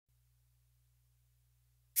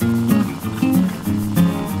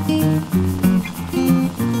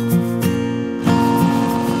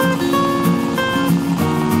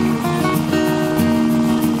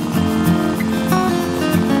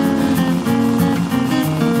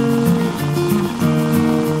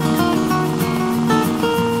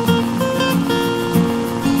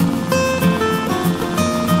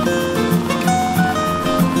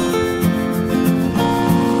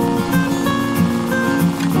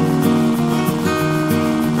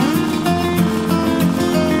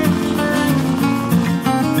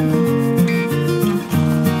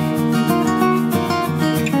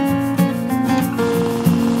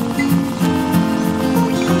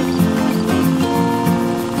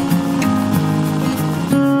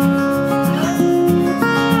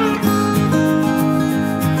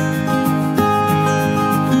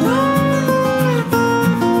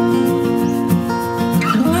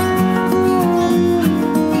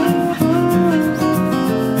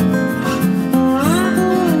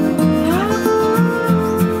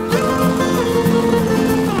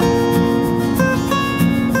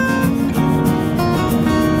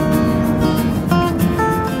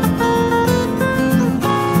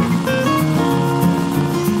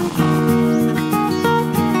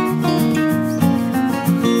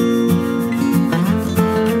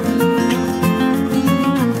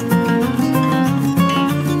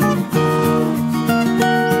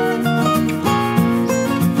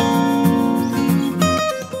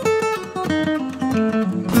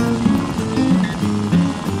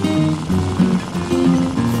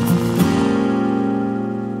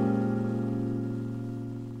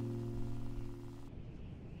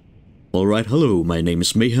Alright, hello, my name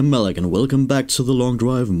is Mayhem Malik and welcome back to the Long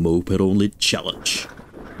Drive Moped Only challenge.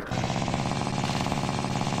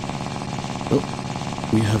 Well,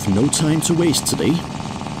 we have no time to waste today,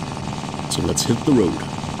 so let's hit the road.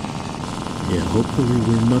 Yeah, hopefully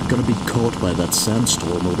we're not gonna be caught by that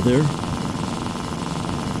sandstorm over there.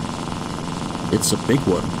 It's a big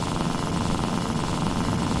one.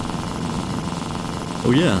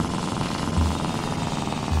 Oh yeah.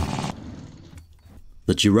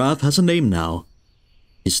 The giraffe has a name now.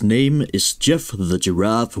 His name is Jeff the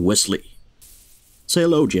Giraffe Wesley. Say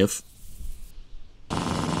hello, Jeff.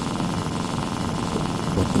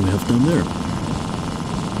 What do we have down there?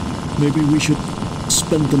 Maybe we should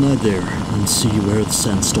spend the night there and see where the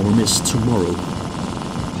sandstorm is tomorrow.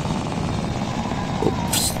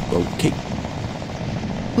 Oops, okay.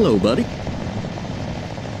 Hello, buddy.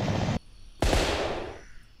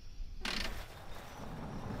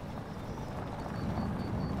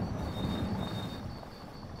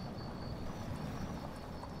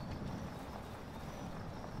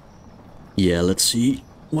 Yeah, let's see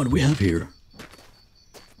what we have here.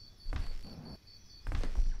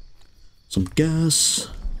 Some gas.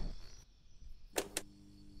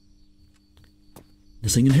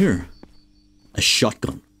 Anything in here? A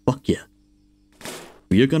shotgun. Fuck yeah.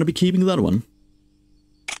 We are gonna be keeping that one.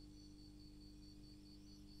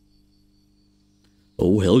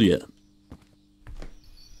 Oh, hell yeah.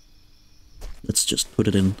 Let's just put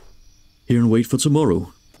it in here and wait for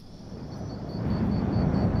tomorrow.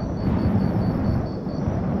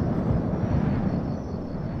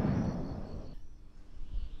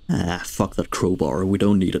 Ah, fuck that crowbar, we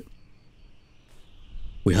don't need it.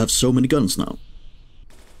 We have so many guns now.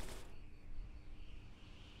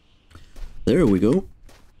 There we go.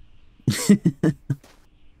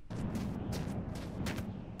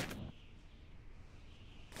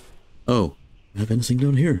 Oh, have anything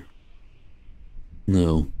down here?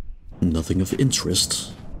 No, nothing of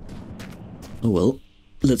interest. Oh well,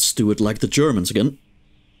 let's do it like the Germans again.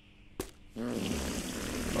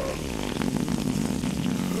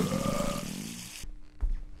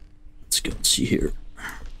 See here.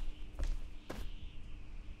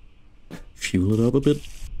 Fuel it up a bit.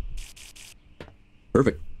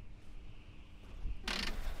 Perfect.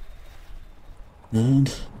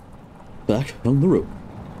 And back on the road.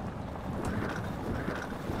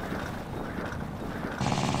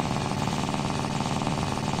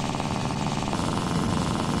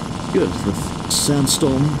 Good, the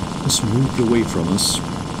sandstorm has moved away from us.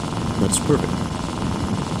 That's perfect.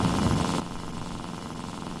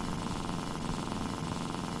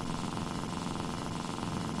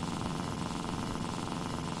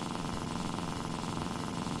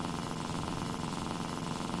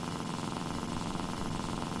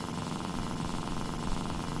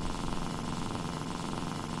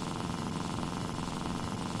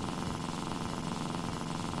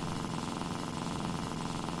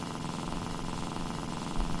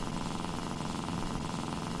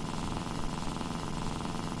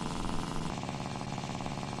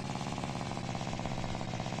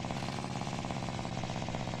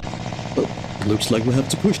 Oh, looks like we have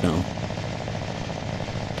to push now.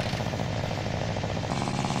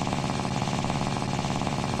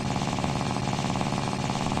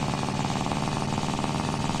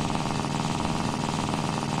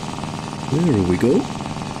 There we go.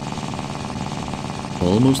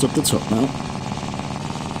 Almost up the top now.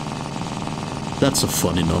 That's a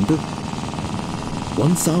funny number.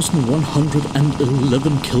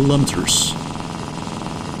 1,111 kilometers.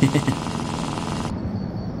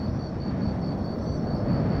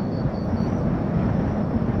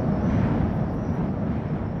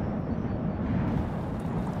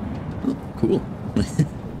 Oh, cool.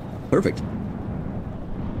 Perfect.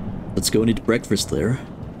 Let's go and eat breakfast there.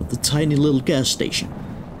 At the tiny little gas station.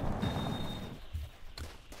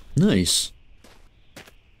 Nice.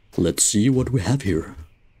 Let's see what we have here.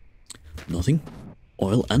 Nothing.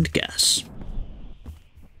 Oil and gas.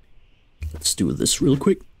 Let's do this real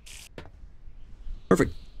quick.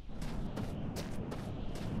 Perfect.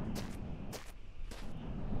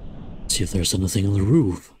 See if there's anything on the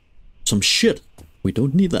roof. Some shit. We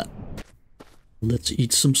don't need that. Let's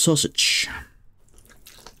eat some sausage.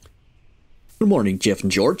 Good morning, Jeff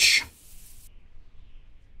and George.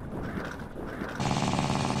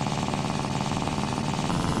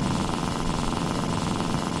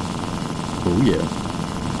 Oh yeah.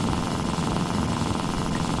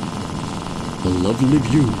 A lovely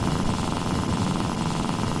view.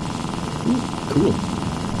 Ooh, cool.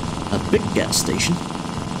 A big gas station.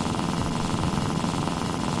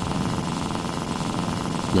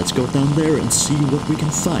 Let's go down there and see what we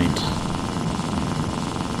can find.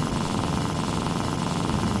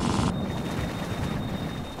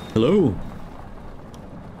 Hello?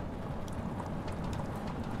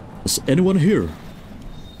 Is anyone here?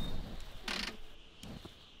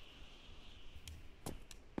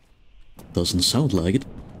 Doesn't sound like it.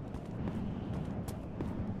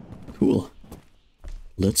 Cool.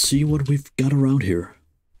 Let's see what we've got around here.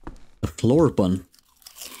 A floor bun.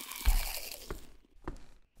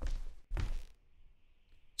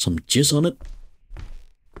 Some jizz on it.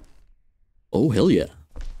 Oh, hell yeah.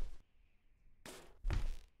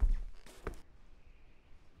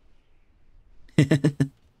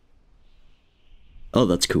 Oh,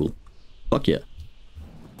 that's cool. Fuck yeah.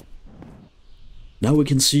 Now we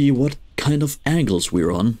can see what kind of angles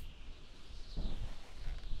we're on.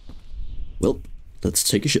 Well, let's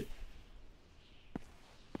take a shit.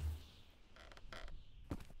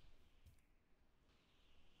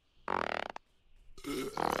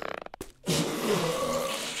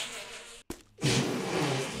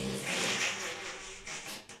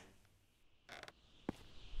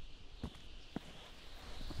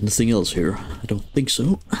 Nothing else here? I don't think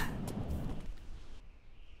so.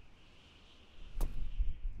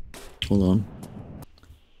 Hold on.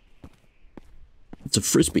 It's a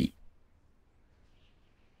frisbee.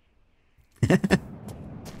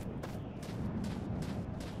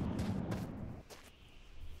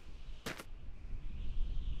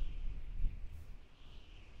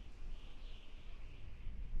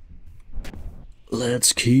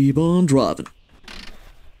 Let's keep on driving.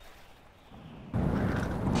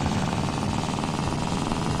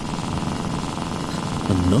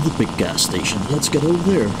 Another big gas station. Let's get over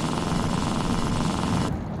there.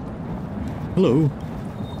 Hello.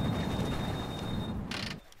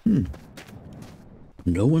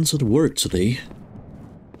 No one's at work today.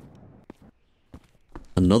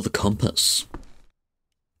 Another compass.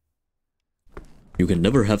 You can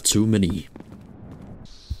never have too many.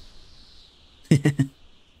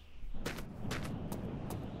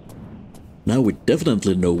 Now we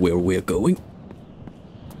definitely know where we're going.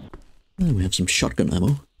 We have some shotgun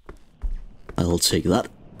ammo. I'll take that.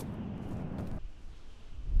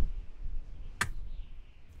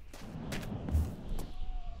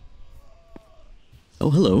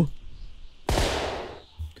 Oh, hello.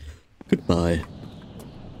 Goodbye.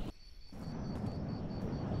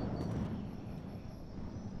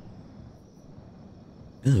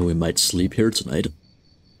 We might sleep here tonight.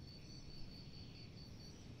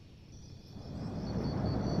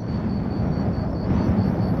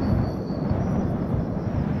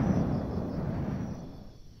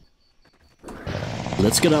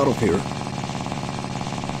 Let's get out of here.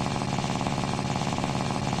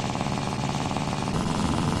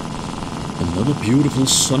 Another beautiful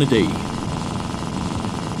sunny day.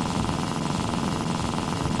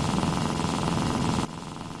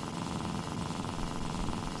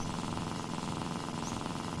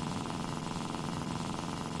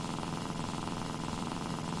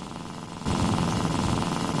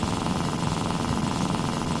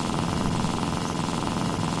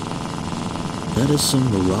 That is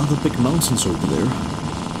some rather big mountains over there.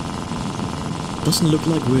 Doesn't look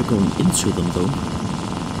like we're going into them though.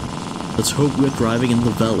 Let's hope we're driving in the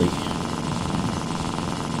valley.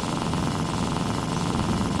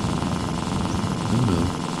 Oh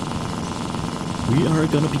no. We are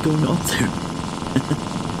gonna be going up there.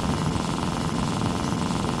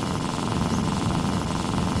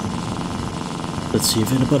 Let's see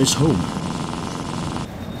if anybody's home.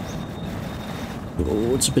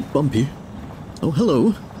 Oh, it's a bit bumpy. Oh,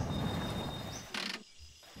 hello.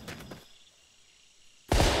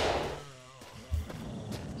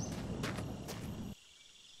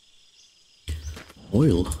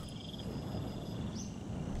 Oil.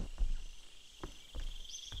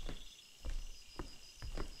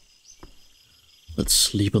 Let's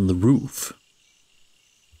sleep on the roof.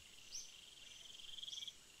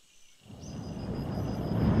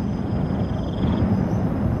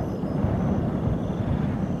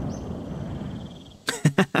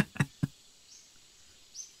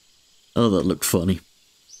 Oh, that looked funny.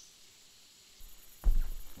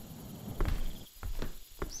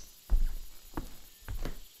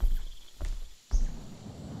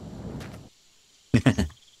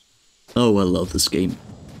 Oh, I love this game.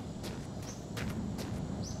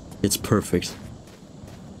 It's perfect.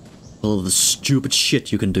 All of the stupid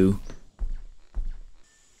shit you can do.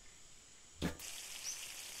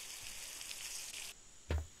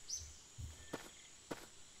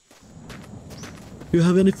 You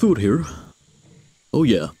have any food here? Oh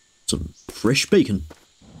yeah, some fresh bacon.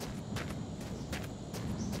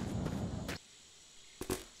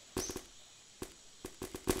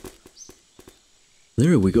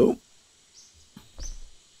 There we go.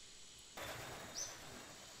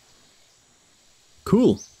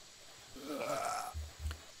 Cool.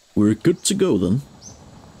 We're good to go then.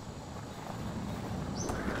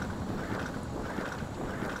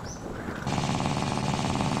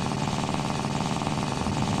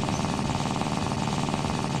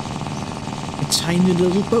 A tiny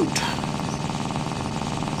little boat.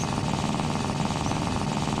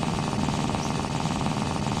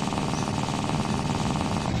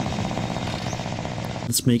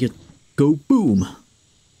 Let's make it go boom.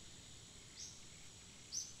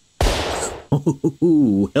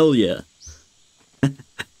 Oh, hell yeah.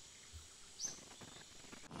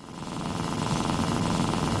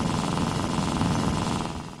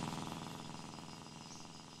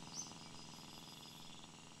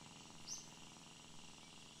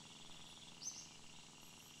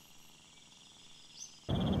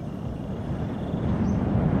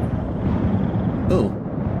 Oh,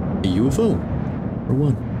 a UFO. Or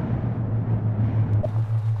what?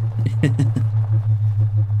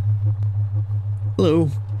 Hello.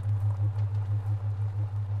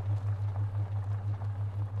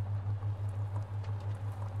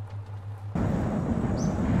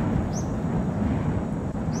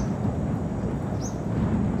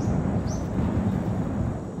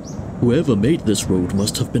 Whoever made this road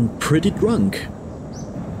must have been pretty drunk.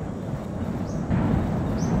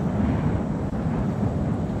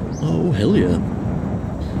 Oh, hell yeah.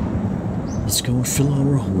 Let's go and fill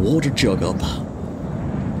our water jug up.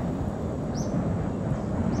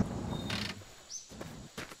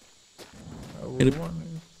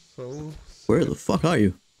 Where the fuck are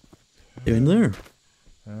you? You in there?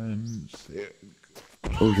 I'm sick.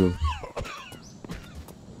 Oh, you.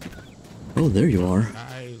 Oh, there you are.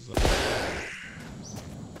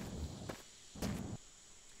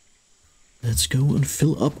 Let's go and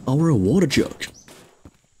fill up our water jug.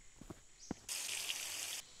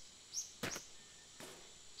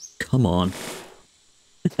 Come on.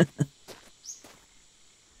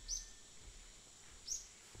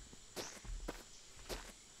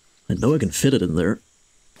 I know I can fit it in there.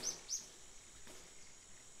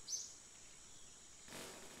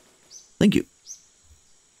 Thank you.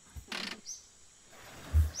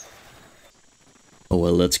 Oh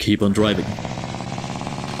well, let's keep on driving.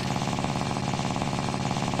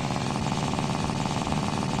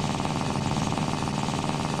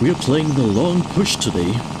 We are playing the long push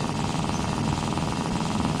today,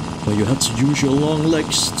 where you have to use your long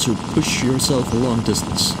legs to push yourself a long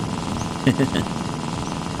distance.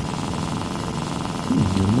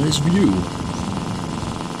 A nice view.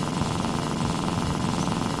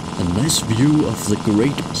 A nice view of the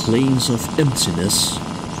great plains of emptiness.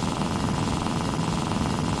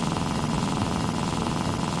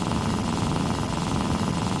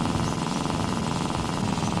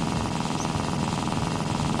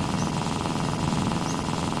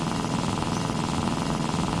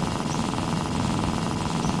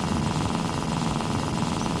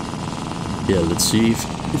 Yeah, let's see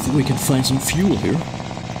if we can find some fuel here.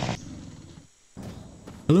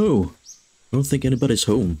 Hello. I don't think anybody's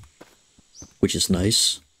home, which is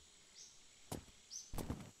nice.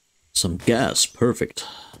 Some gas, perfect.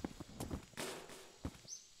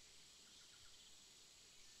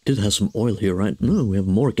 Did have some oil here, right? No, we have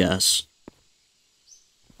more gas.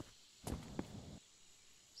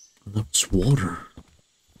 That's water.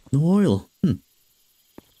 No oil.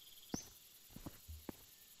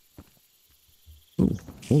 Oh,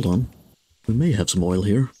 hold on. We may have some oil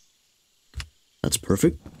here. That's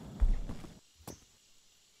perfect.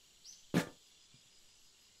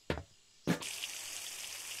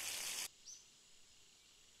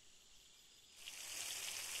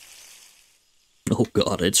 Oh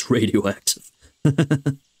god, it's radioactive.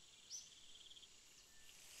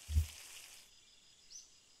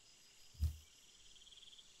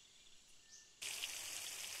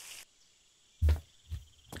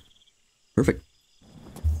 Perfect.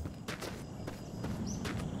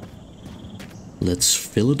 Let's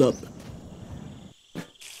fill it up.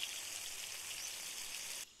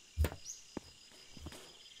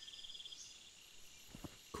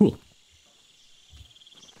 Cool.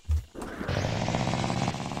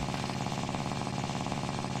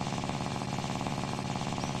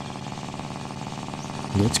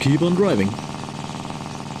 Let's keep on driving.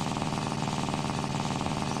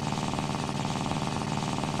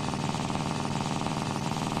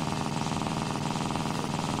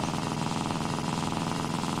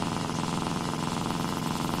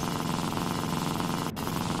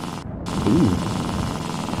 Ooh.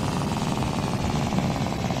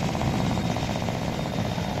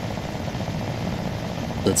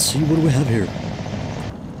 Let's see what do we have here.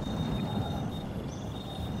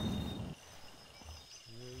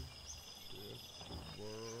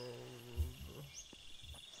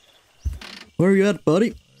 Where are you at,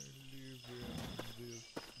 buddy?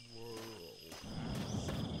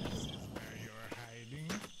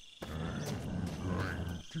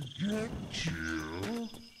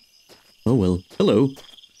 Oh well, hello.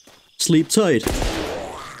 Sleep tight.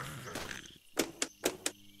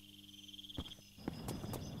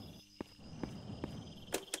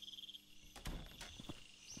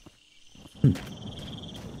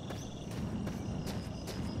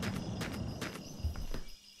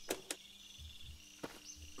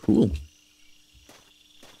 Cool.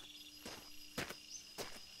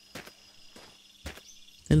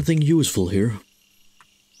 Anything useful here?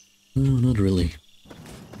 No, not really.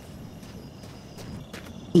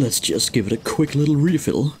 Let's just give it a quick little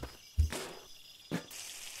refill.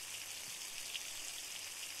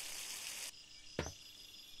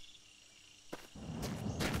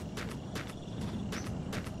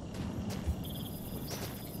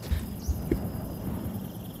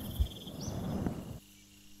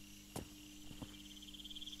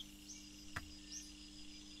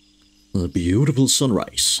 A beautiful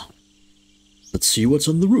sunrise. Let's see what's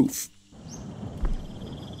on the roof.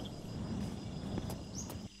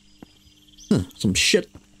 Huh, some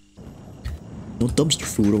shit. No dumpster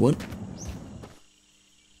food or what?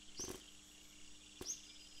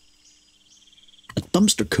 A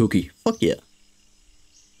dumpster cookie. Fuck yeah.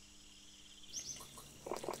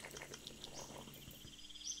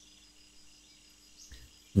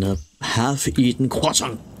 And a half-eaten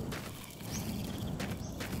croissant.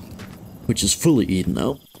 Which is fully eaten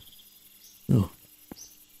now. Oh.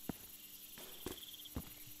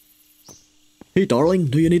 Hey darling,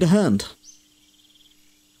 do you need a hand?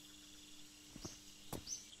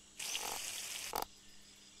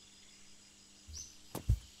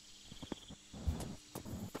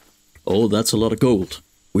 Oh, that's a lot of gold.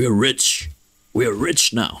 We're rich. We're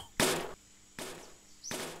rich now.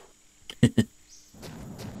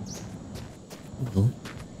 Well,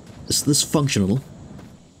 is this functional?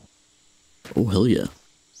 Oh, hell yeah.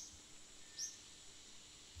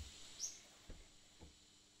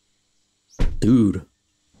 Dude.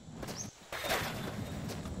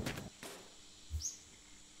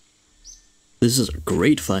 This is a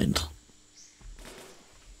great find.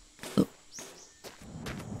 Oh.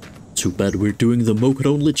 Too bad we're doing the Moped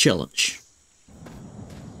Only challenge.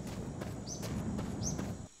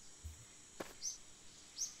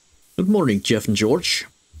 Good morning, Jeff and George.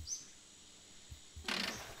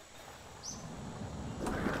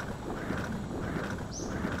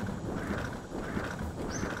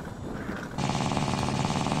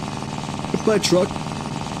 Goodbye, truck.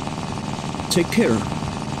 Take care.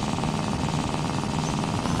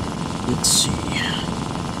 Let's see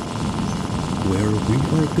where we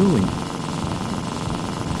are going.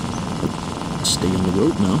 Oh, stay on the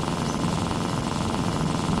road now.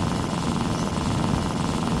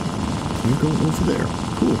 We're going over there.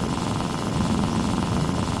 Cool.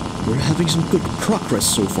 We're having some good progress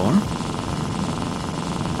so far.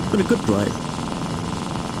 Been a good drive.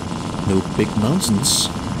 No big mountains.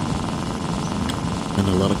 And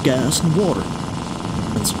a lot of gas and water.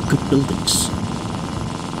 And some good buildings.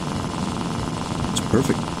 It's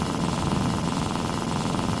perfect.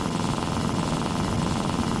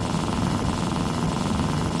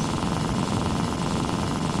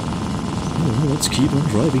 Well, let's keep on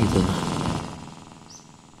driving then.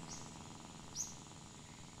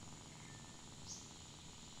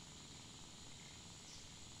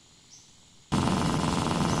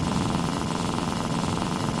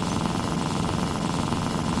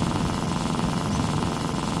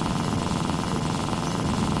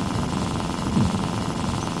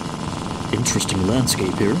 Interesting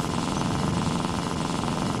landscape here.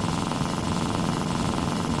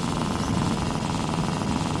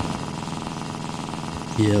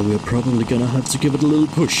 Yeah, we're probably gonna have to give it a little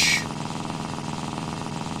push.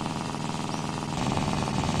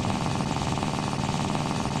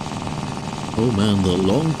 Oh man, the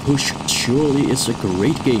Long Push surely is a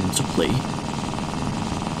great game to play.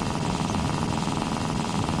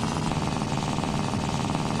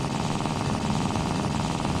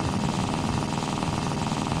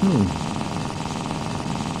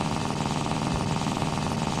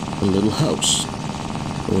 A little house.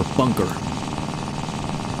 Or bunker.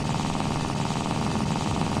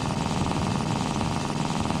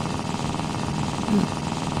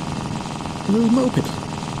 A little moped.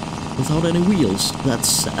 Without any wheels. That's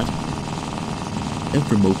sad.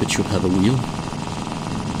 Every moped should have a wheel.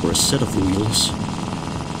 Or a set of wheels.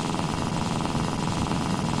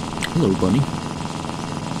 Hello, bunny.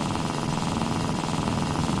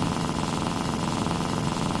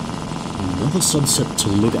 Another sunset to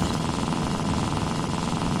look at.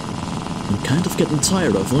 I'm kind of getting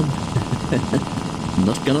tired of them.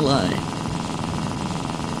 Not gonna lie.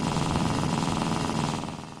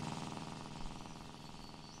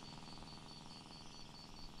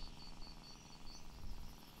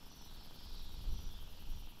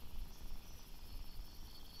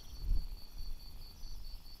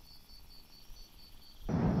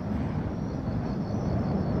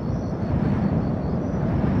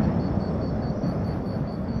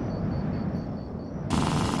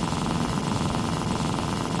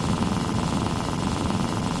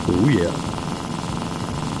 Oh yeah.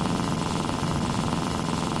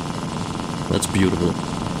 That's beautiful.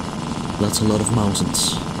 That's a lot of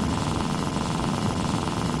mountains.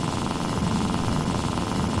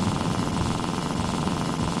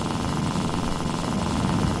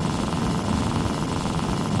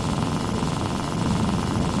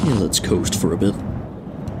 Yeah, let's coast for a bit.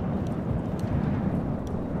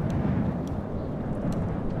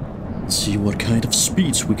 Let's see what kind of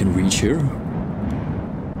speeds we can reach here.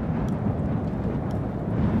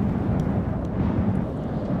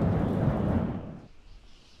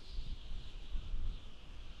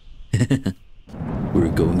 We're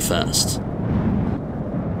going fast.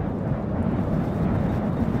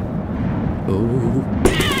 Oh.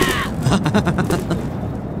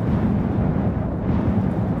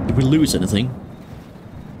 Did we lose anything?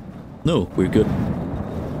 No, we're good.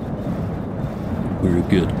 We're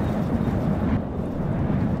good.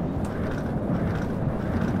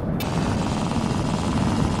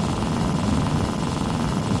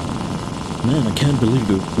 Man, I can't believe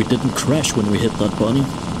it. We didn't crash when we hit that bunny.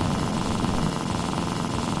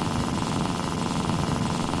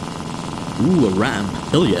 Ooh, a ram.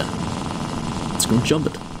 Hell yeah. Let's go and jump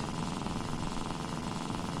it.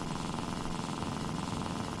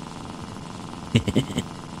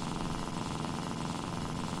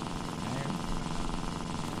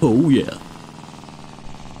 Oh yeah.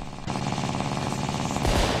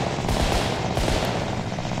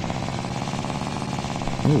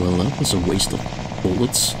 Oh well, that was a waste of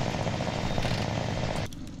bullets.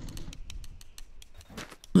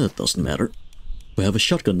 That doesn't matter. We have a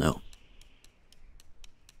shotgun now.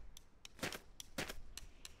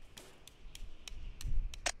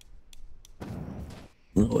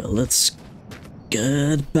 Well, let's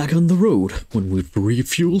get back on the road when we've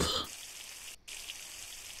refueled.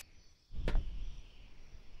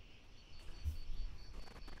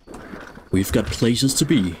 We've got places to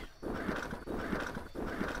be.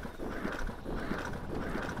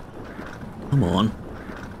 Come on.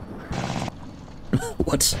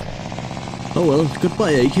 What? Oh well,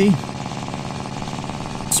 goodbye, AK.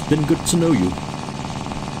 It's been good to know you.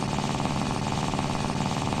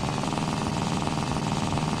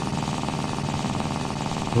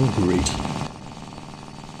 Oh, great.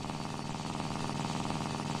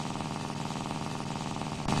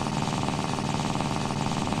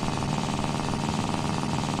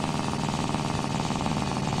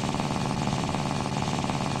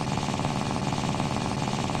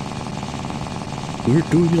 We're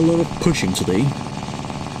doing a lot of pushing today.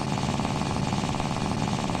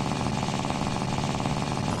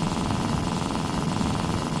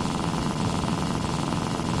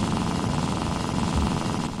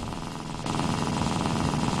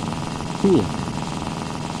 Cool.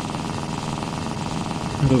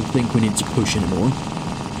 I don't think we need to push anymore.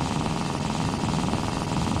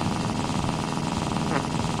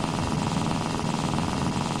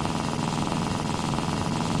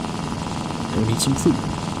 I need some food.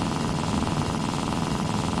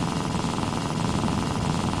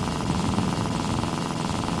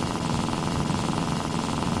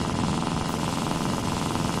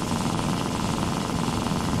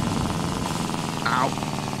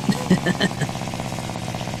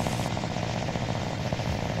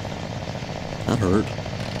 That hurt.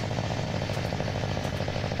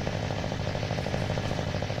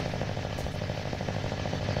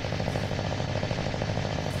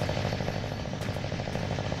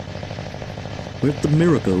 Where'd the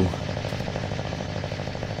mirror go?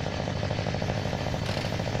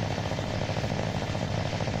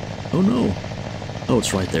 Oh no. Oh,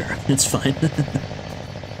 it's right there. It's fine.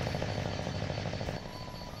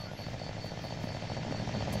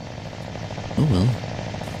 Oh well.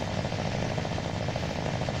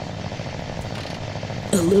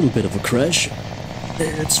 A little bit of a crash.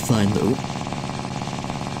 It's fine though.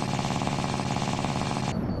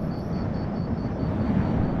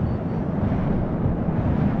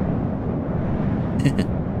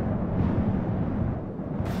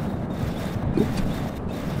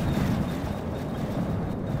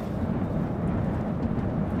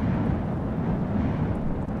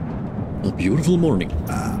 A beautiful morning.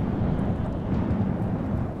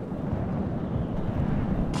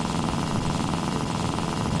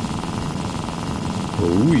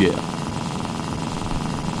 Oh yeah.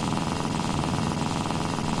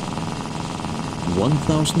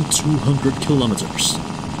 $1,200 kilometers.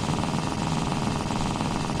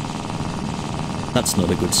 That's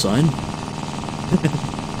not a good sign.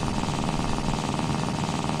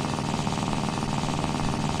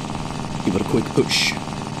 Give it a quick push.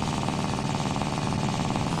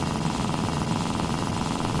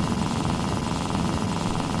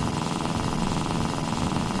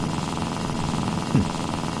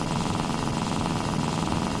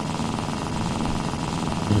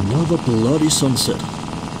 Another bloody sunset.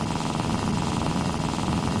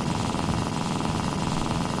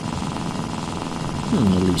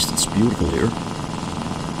 At least it's beautiful here.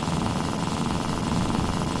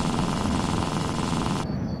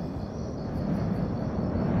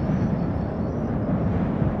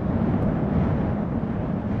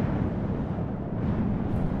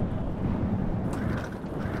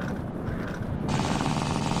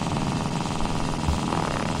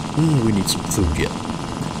 We need some food, yeah.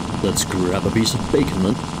 Let's grab a piece of bacon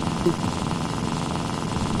then.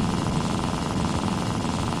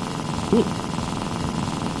 Cool.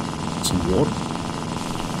 Some water.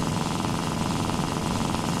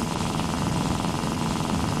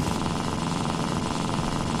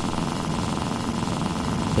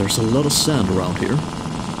 There's a lot of sand around here.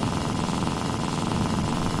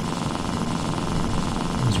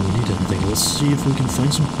 Do we need anything? Let's see if we can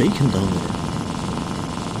find some bacon down there.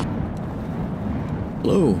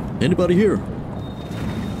 Hello, anybody here?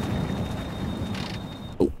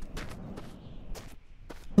 Oh.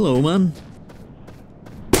 Hello, man.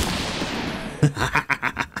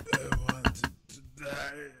 I wanted to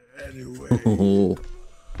die anyway. Oh.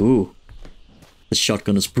 Ooh. The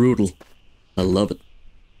shotgun is brutal. I love it.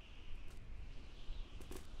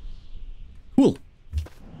 Cool.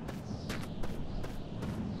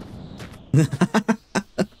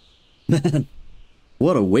 Man,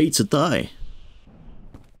 what a way to die.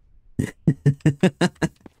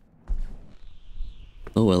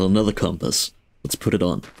 Oh well, another compass. Let's put it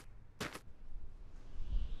on.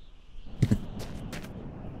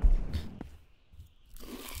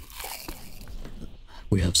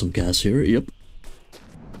 We have some gas here, yep.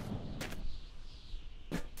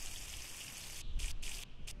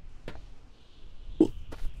 Ooh.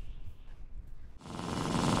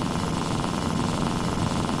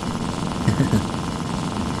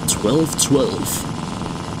 1212.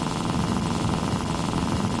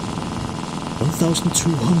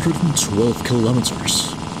 1,212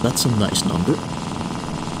 kilometers. That's a nice number.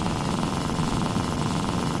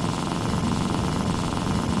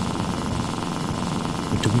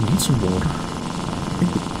 Wait, do we need some water? I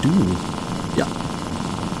think we do. Yeah.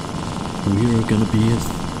 We're gonna be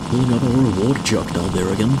filling up our water jug down there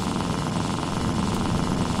again.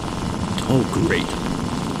 Oh, great.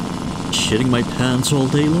 Shitting my pants all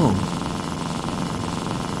day long.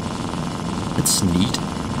 That's neat.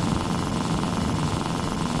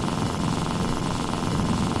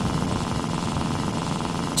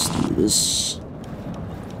 This.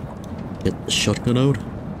 Get the shotgun out.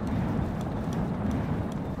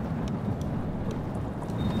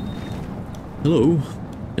 Hello?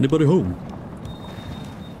 Anybody home?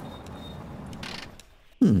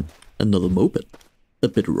 Another moped. A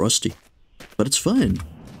bit rusty, but it's fine.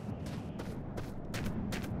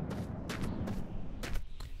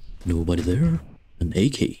 Nobody there? An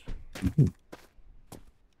AK.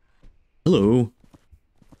 Hello?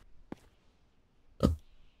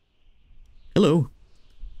 Hello?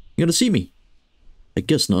 You gonna see me? I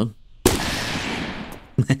guess not.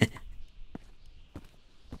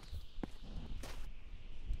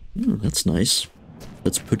 That's nice.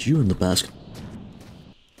 Let's put you in the basket.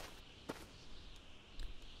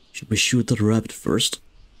 Should we shoot the rabbit first?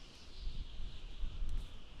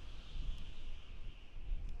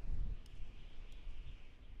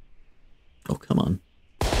 Oh, come on.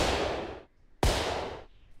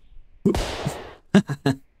 Whoop.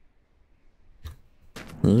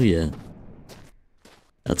 Oh yeah.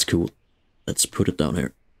 That's cool. Let's put it down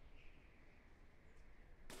here.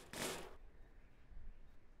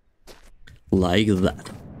 Like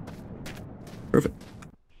that. Perfect.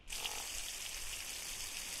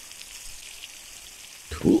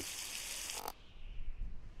 Cool.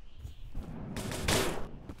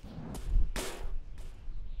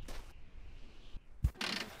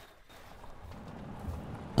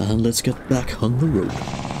 And let's get back on the road.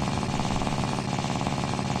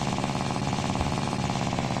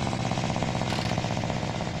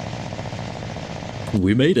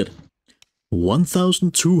 We made it.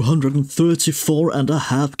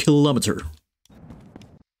 1,234.5 kilometers.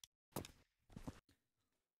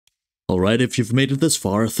 Alright, if you've made it this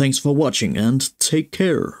far, thanks for watching and take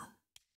care.